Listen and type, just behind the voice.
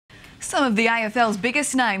Some of the AFL's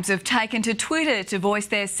biggest names have taken to Twitter to voice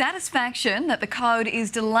their satisfaction that the code is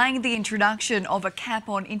delaying the introduction of a cap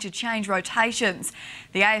on interchange rotations.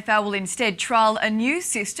 The AFL will instead trial a new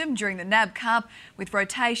system during the NAB Cup, with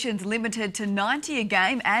rotations limited to 90 a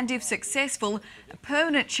game, and if successful, a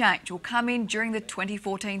permanent change will come in during the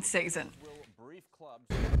 2014 season.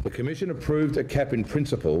 The Commission approved a cap in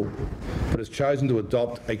principle, but has chosen to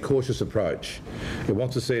adopt a cautious approach. It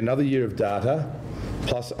wants to see another year of data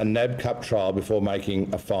plus a NAB Cup trial before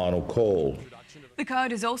making a final call. The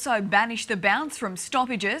code has also banished the bounce from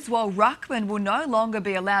stoppages, while ruckmen will no longer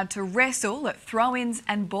be allowed to wrestle at throw-ins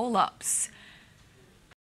and ball-ups.